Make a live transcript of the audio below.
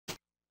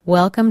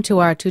Welcome to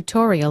our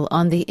tutorial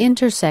on the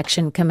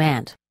intersection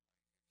command.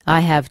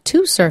 I have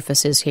two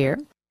surfaces here,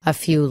 a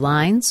few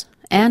lines,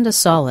 and a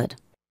solid.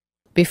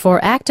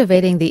 Before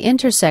activating the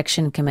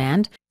intersection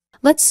command,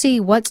 let's see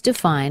what's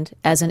defined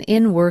as an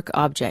in-work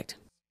object.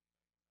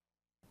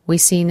 We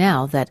see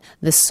now that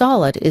the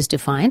solid is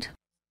defined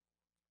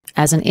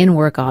as an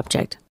in-work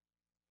object.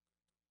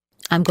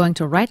 I'm going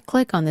to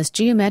right-click on this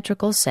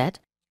geometrical set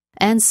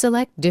and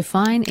select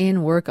Define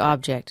in-work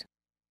object.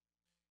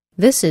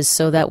 This is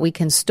so that we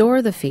can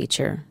store the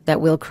feature that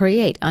we'll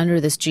create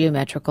under this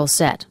geometrical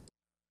set.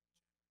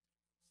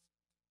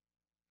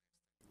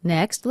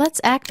 Next, let's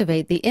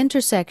activate the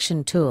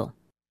intersection tool.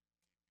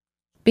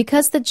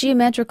 Because the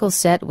geometrical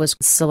set was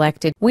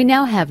selected, we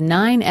now have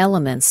 9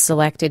 elements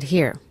selected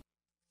here.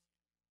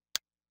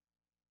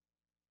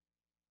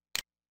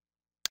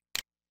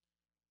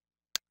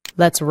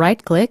 Let's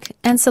right-click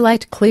and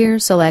select Clear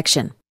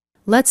Selection.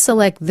 Let's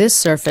select this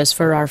surface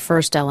for our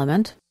first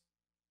element.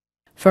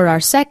 For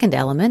our second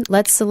element,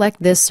 let's select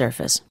this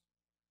surface.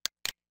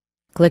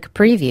 Click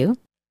Preview.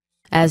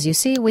 As you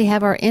see, we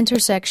have our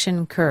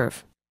intersection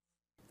curve.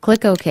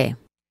 Click OK.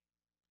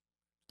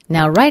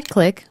 Now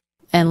right-click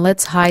and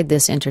let's hide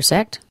this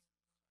intersect.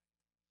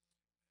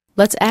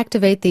 Let's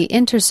activate the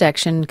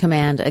intersection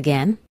command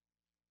again.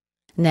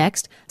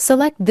 Next,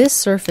 select this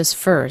surface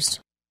first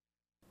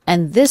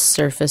and this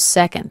surface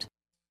second.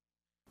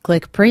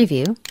 Click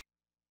Preview.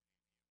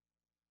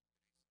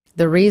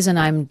 The reason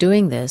I'm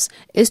doing this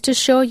is to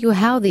show you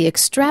how the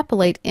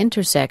extrapolate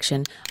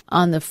intersection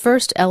on the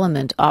first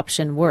element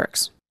option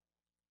works.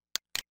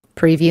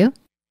 Preview.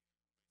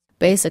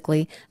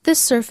 Basically, this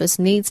surface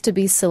needs to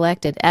be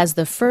selected as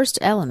the first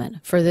element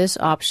for this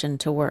option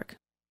to work.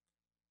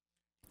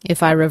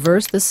 If I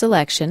reverse the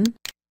selection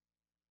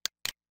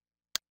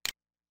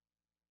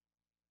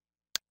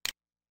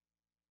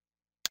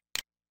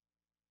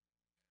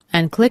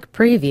and click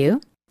Preview,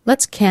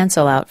 let's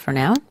cancel out for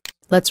now.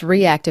 Let's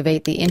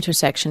reactivate the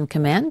intersection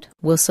command.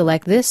 We'll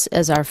select this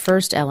as our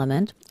first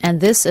element and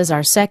this as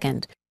our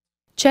second.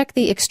 Check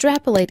the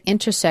Extrapolate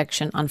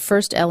Intersection on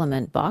First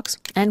Element box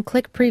and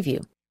click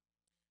Preview.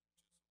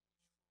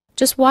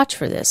 Just watch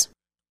for this.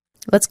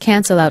 Let's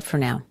cancel out for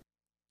now.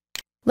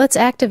 Let's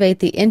activate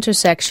the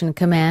intersection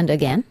command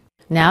again.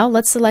 Now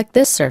let's select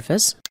this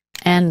surface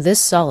and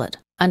this solid.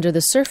 Under the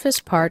Surface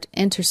Part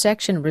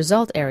Intersection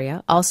Result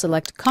area, I'll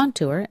select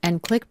Contour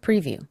and click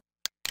Preview.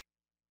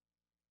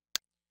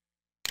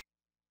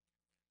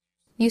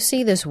 You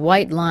see this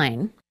white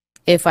line.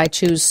 If I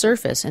choose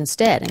Surface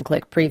instead and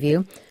click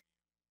Preview,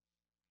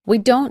 we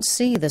don't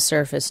see the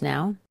surface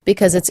now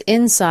because it's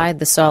inside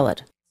the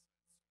solid.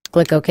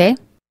 Click OK.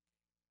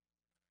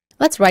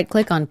 Let's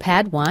right-click on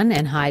Pad 1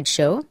 and Hide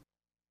Show.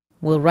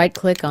 We'll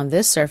right-click on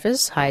this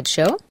surface, Hide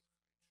Show.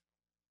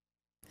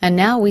 And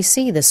now we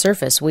see the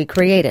surface we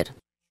created.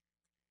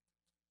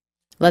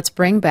 Let's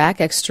bring back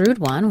Extrude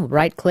 1,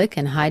 right-click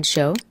and Hide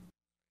Show.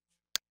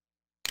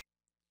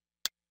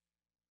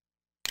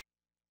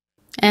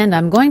 And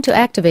I'm going to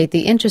activate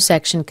the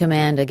intersection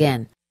command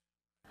again.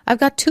 I've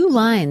got 2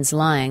 lines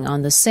lying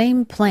on the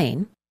same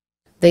plane.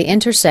 They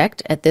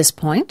intersect at this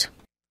point.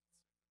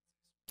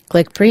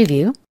 Click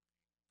Preview.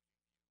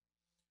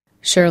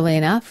 Surely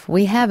enough,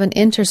 we have an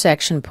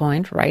intersection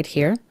point right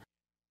here.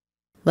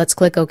 Let's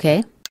click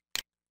OK.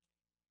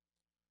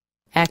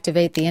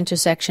 Activate the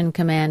intersection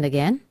command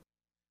again.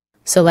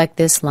 Select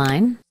this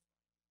line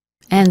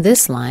and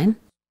this line.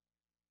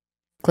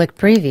 Click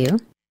Preview.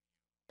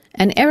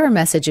 An error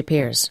message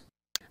appears.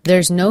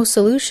 There's no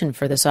solution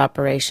for this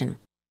operation.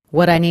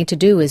 What I need to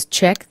do is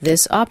check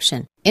this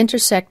option,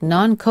 Intersect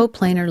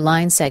Non-Coplanar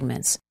Line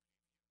Segments.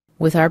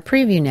 With our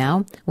preview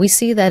now, we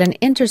see that an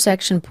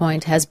intersection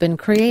point has been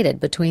created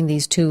between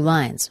these 2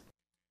 lines.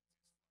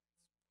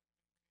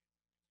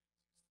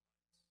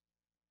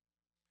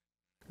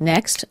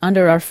 Next,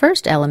 under our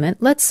first element,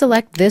 let's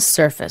select this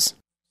surface.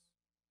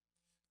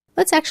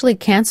 Let's actually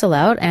cancel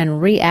out and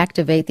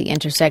reactivate the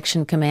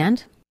intersection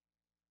command.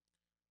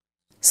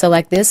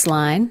 Select this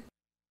line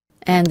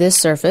and this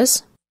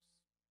surface.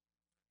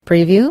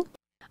 Preview.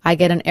 I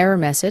get an error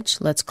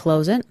message. Let's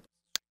close it.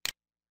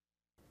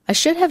 I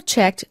should have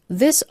checked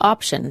this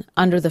option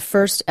under the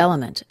first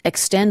element,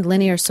 Extend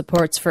Linear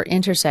Supports for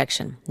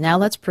Intersection. Now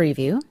let's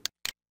preview.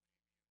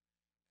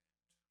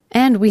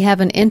 And we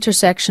have an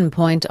intersection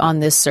point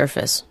on this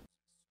surface.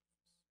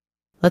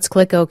 Let's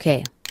click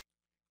OK.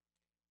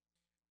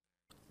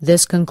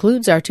 This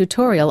concludes our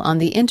tutorial on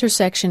the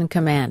intersection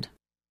command.